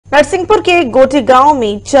नरसिंहपुर के गोटी गांव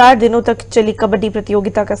में 4 दिनों तक चली कबड्डी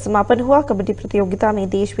प्रतियोगिता का समापन हुआ। कबड्डी प्रतियोगिता में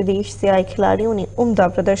देश विदेश से आए खिलाड़ियों ने उम्दा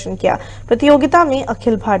प्रदर्शन किया। प्रतियोगिता में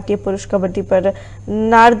अखिल भारतीय पुरुष कबड्डी पर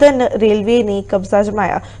नार्दर्न रेलवे ने कब्जा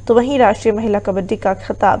जमाया, तो वहीं राष्ट्रीय महिला कबड्डी का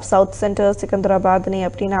खिताब साउथ सेंटर सिकंदराबाद ने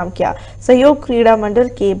अपने नाम किया। सहयोग क्रीड़ा मंडल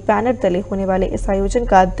के बैनर तले होने वाले इस आयोजन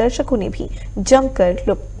का दर्शकों ने भी जमकर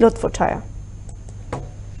लुत्फ उठाया।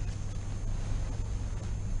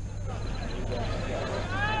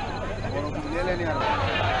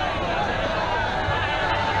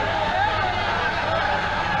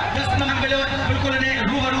 बिल्कुल इन्हें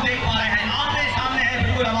रूबरू देख पा रहे हैं, आमने सामने है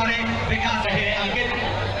बिल्कुल हमारे विकास रहे अंकित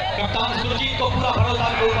कप्तान सुरजीत को पूरा भरोसा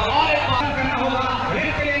के ऊपर और एक पालन करना होगा,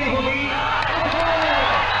 रिस्क लेनी होगी।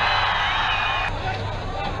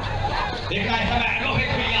 देखा है समय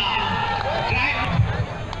रोहित भैया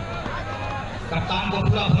कप्तान को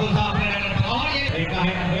पूरा भरोसा अपने रनर पर और ये देखा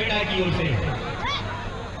है नोएडा की ओर से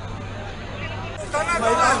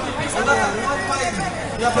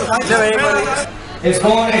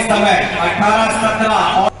स्कोर इस समय 18-17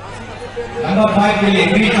 और नंबर 5 के लिए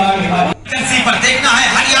ग्रीन कार्ड पर देखना है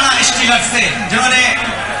हरियाणा स्टीलर्स से जिन्होंने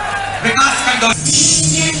विकास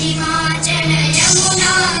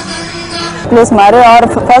प्लेस मारे और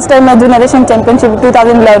फर्स्ट टाइम मैं जूनियर एशियन चैंपियनशिप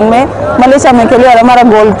 2011 में मलेशिया में खेली और हमारा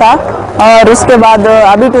गोल्ड था। और उसके बाद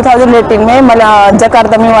अभी 2018 में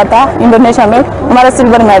जकार्ता में हुआ था इंडोनेशिया में, हमारा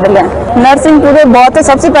सिल्वर मेडल है। नरसिंहपुर में बहुत है,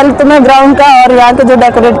 सबसे पहले तो मैं ग्राउंड का और यहाँ के जो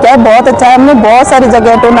डेकोरेट किया है बहुत अच्छा है। हमने बहुत सारी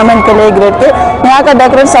जगह टूर्नामेंट के लिए ग्रेड के, यहाँ का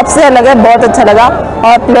डेकोरेट सबसे अलग है, बहुत अच्छा लगा।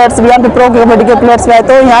 और प्लेयर्स भी यहाँ पे प्रो कबड्डी के प्लेयर्स भी आए,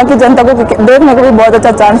 तो यहाँ की जनता को देखने को भी बहुत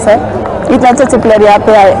अच्छा चांस है, इतने अच्छे प्लेयर यहाँ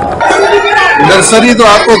पे आए। नर्सरी तो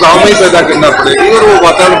आपको गांव में ही पैदा करना पड़ेगी और वो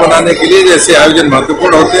वातावरण बनाने के लिए जैसे आयोजन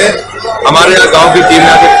महत्वपूर्ण होते हैं। हमारे यहाँ गांव की टीम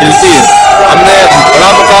यहाँ खेलती है, हमने बड़ा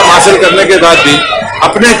मुकाम हासिल करने के बाद भी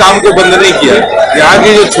अपने काम को बंद नहीं किया। यहाँ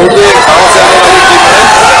की जो छोटे गांव से आने वाली टीम है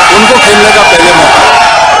उनको खेलने का पहले मौका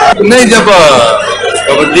नहीं, जब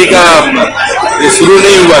कबड्डी का ये शुरू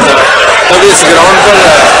नहीं हुआ था तब इस ग्राउंड पर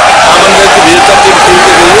कॉमनवेल्थ की बेहतर टीम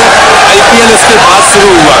खेलती रही है। IPL इसके बाद शुरू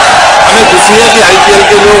हुआ, हमें खुशी है कि IPL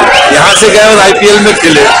के लोग यहाँ से गए और IPL में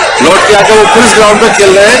खेले, लौट के आकर वो फिर इस ग्राउंड पर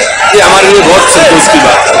खेल रहे हैं। ये हमारे लिए बहुत संतोष की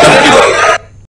बात है, गर्व की बात है।